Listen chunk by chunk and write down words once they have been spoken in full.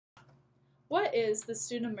What is the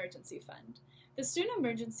Student Emergency Fund? The Student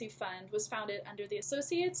Emergency Fund was founded under the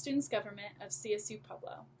Associated Students Government of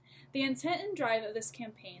CSU-Pueblo. The intent and drive of this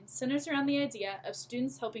campaign centers around the idea of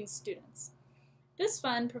students helping students. This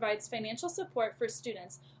fund provides financial support for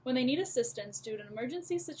students when they need assistance due to an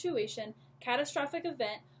emergency situation, catastrophic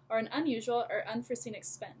event, or an unusual or unforeseen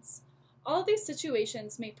expense. All of these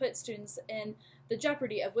situations may put students in the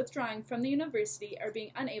jeopardy of withdrawing from the university or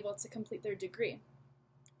being unable to complete their degree.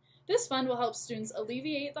 This fund will help students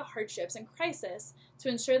alleviate the hardships and crisis to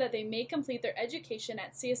ensure that they may complete their education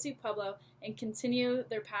at CSU Pueblo and continue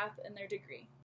their path in their degree.